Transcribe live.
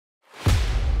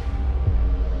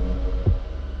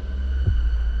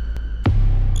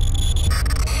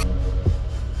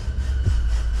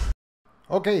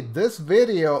Okay, this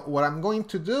video, what I'm going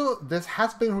to do, this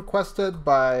has been requested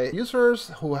by users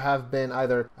who have been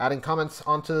either adding comments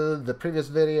onto the previous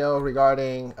video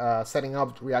regarding setting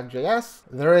up ReactJS.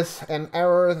 There is an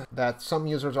error that some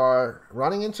users are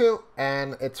running into,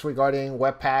 and it's regarding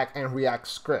Webpack and React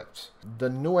scripts. The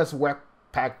newest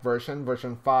Webpack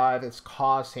version 5, is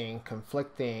causing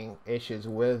conflicting issues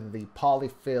with the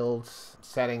polyfills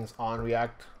settings on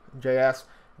ReactJS.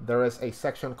 There is a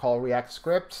section called React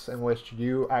scripts in which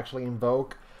you actually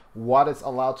invoke what is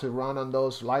allowed to run on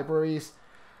those libraries.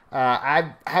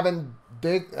 I haven't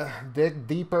dig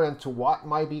deeper into what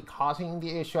might be causing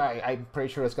the issue. I'm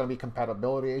pretty sure it's going to be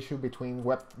compatibility issue between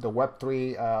the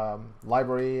Web3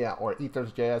 library or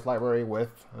EthersJS library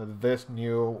with this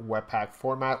new Webpack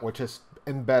format, which is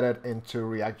embedded into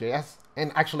ReactJS.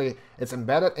 And actually, it's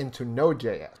embedded into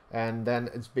Node.js. And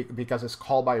then it's because it's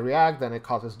called by React, then it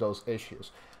causes those issues.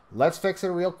 Let's fix it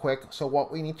real quick. So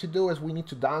what we need to do is we need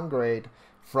to downgrade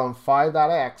from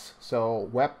 5.x. So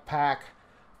Webpack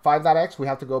 5.x, we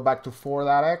have to go back to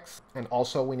 4.x. And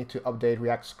also we need to update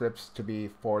React scripts to be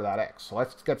 4.x. So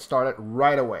let's get started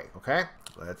right away, okay?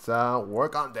 Let's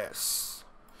work on this.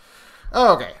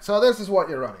 Okay, so this is what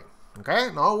you're running, okay?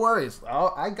 No worries.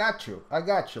 Oh, I got you.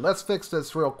 Let's fix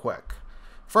this real quick.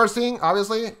 First thing,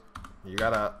 obviously, you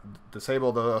gotta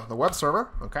disable the web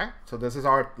server, okay? So this is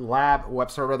our lab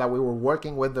web server that we were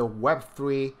working with the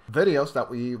Web3 videos that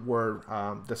we were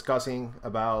discussing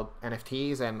about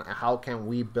NFTs and how can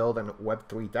we build a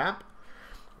Web3 dApp.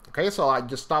 Okay, so I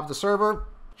just stopped the server.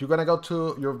 You're gonna go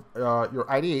to your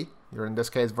IDE, you're in this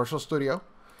case Visual Studio.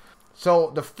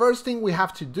 So the first thing we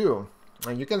have to do,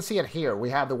 and you can see it here, we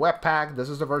have the Webpack. This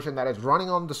is the version that is running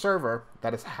on the server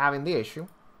that is having the issue.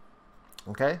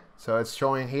 Okay, so it's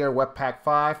showing here Webpack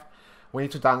 5. We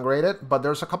need to downgrade it, but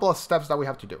there's a couple of steps that we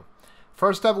have to do.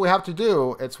 First step we have to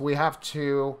do is we have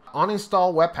to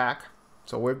uninstall Webpack.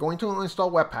 So we're going to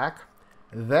uninstall Webpack.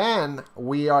 Then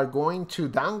we are going to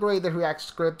downgrade the React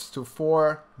scripts to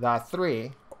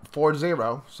 4.3.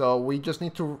 So we just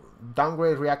need to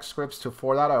downgrade React scripts to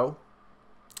 4.0.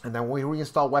 And then we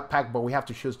reinstall Webpack, but we have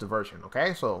to choose the version,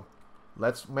 okay? So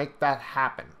let's make that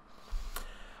happen.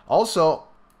 Also,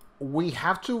 we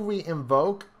have to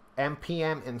re-invoke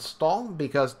NPM install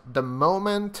because the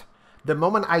moment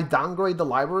I downgrade the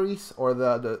libraries or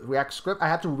the React script, I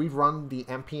have to rerun the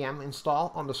NPM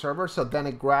install on the server. So then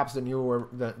it grabs the newer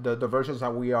the versions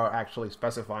that we are actually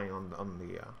specifying on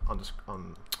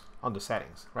the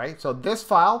settings, right? So this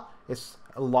file is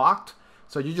locked,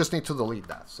 so you just need to delete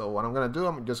that. So what I'm gonna do,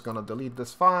 I'm just gonna delete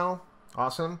this file.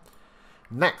 Awesome.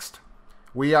 Next,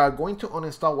 we are going to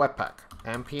uninstall Webpack.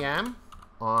 NPM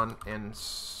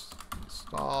uninstall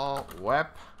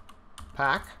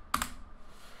Webpack.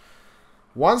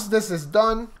 Once this is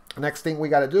done, next thing we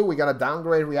got to do, we got to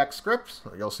downgrade React scripts.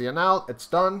 You'll see it now. It's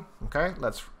done. Okay,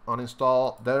 let's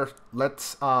uninstall there.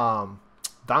 Let's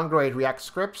downgrade React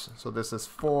scripts. So this is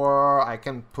 4. I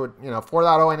can put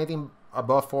 4.0. Anything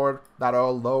above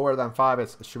 4.0, lower than 5,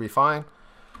 it should be fine.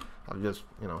 I'm just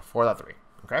 4.3.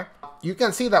 Okay, you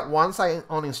can see that once I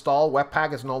uninstall,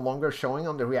 Webpack is no longer showing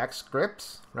on the React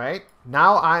scripts, right?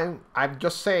 Now I've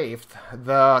just saved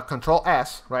the Control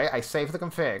S, right? I saved the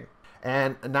config,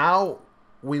 and now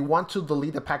we want to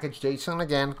delete the package.json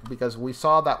again because we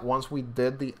saw that once we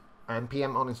did the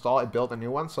npm uninstall, it built a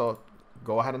new one. So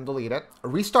go ahead and delete it.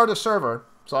 Restart the server.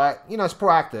 So it's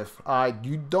proactive.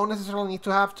 You don't necessarily need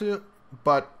to have to,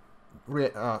 but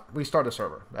restart the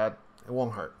server. It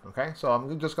won't hurt, okay? So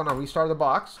I'm just gonna restart the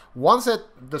box. Once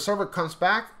the server comes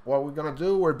back, what we're gonna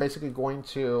do, we're basically going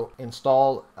to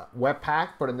install Webpack,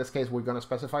 but in this case, we're gonna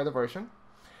specify the version.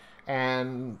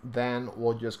 And then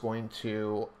we're just going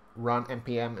to run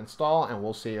npm install and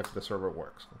we'll see if the server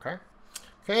works, okay?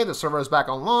 Okay, the server is back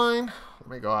online. Let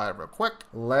me go ahead real quick.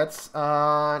 Let's,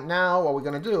 now what we're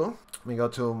gonna do, let me go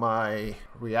to my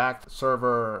React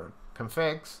server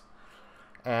configs,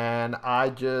 and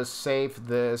I just saved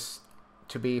this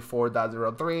to be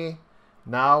 4.03.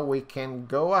 Now we can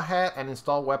go ahead and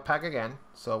install Webpack again.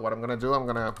 So what I'm gonna do, I'm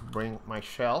gonna bring my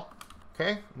shell.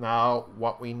 Okay, now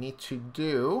what we need to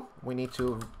do, we need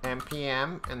to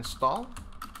npm install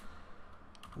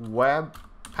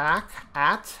Webpack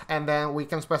at, and then we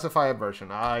can specify a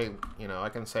version. I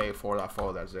can say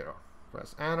 4.4.0.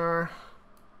 Press enter.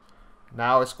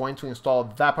 Now it's going to install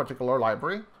that particular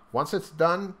library. Once it's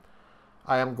done,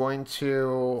 I am going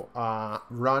to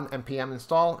run npm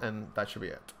install, and that should be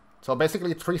it. So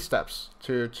basically 3 steps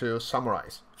to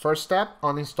summarize. First step,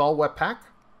 uninstall Webpack.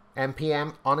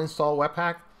 npm uninstall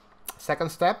Webpack. Second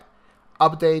step,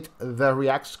 update the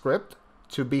React script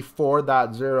to be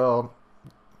 4.0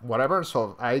 whatever.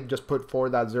 So I just put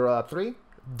 4.0.3.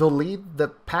 delete the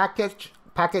package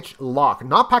lock,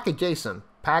 not package JSON,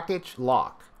 package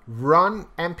lock. Run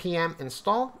npm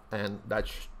install, and that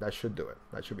should do it.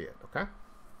 That should be it. Okay,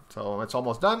 so it's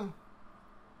almost done.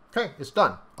 Okay, it's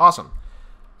done. Awesome.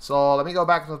 So let me go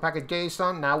back to the package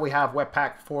JSON. Now we have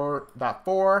Webpack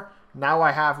 4.4. Now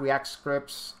I have React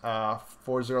scripts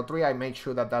 403. I made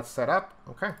sure that that's set up.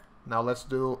 Okay, now let's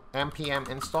do npm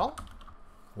install.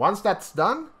 Once that's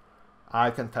done,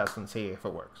 I can test and see if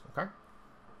it works. Okay.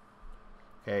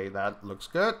 Okay, that looks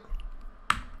good.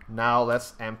 Now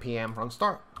let's npm run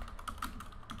start.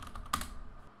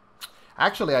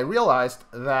 Actually, I realized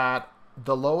that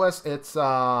the lowest it's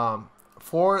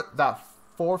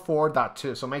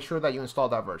 4.44.2. So make sure that you install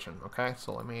that version. Okay,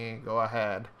 so let me go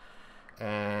ahead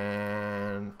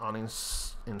and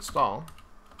uninstall.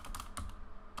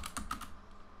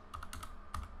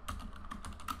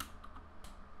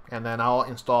 And then I'll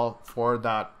install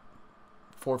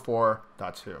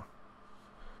 4.44.2.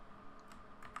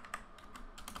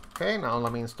 Okay, now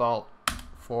let me install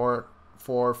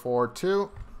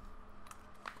 4.4.42.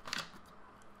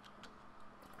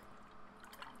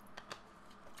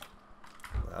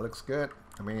 That looks good.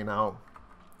 I mean, I'll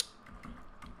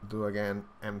do again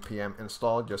npm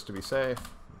install just to be safe.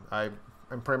 I'm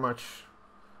pretty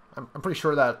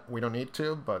sure that we don't need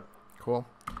to, but cool.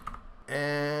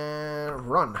 And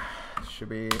run. Should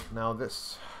be now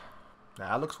this.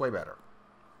 That looks way better.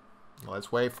 Let's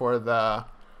wait for the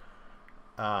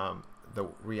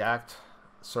React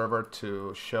server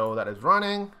to show that it's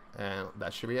running, and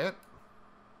that should be it.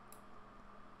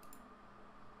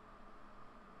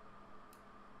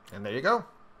 And there you go.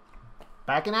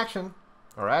 Back in action.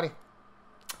 Alrighty.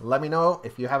 Let me know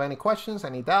if you have any questions,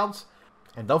 any doubts,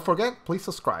 and don't forget, please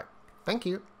subscribe. Thank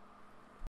you.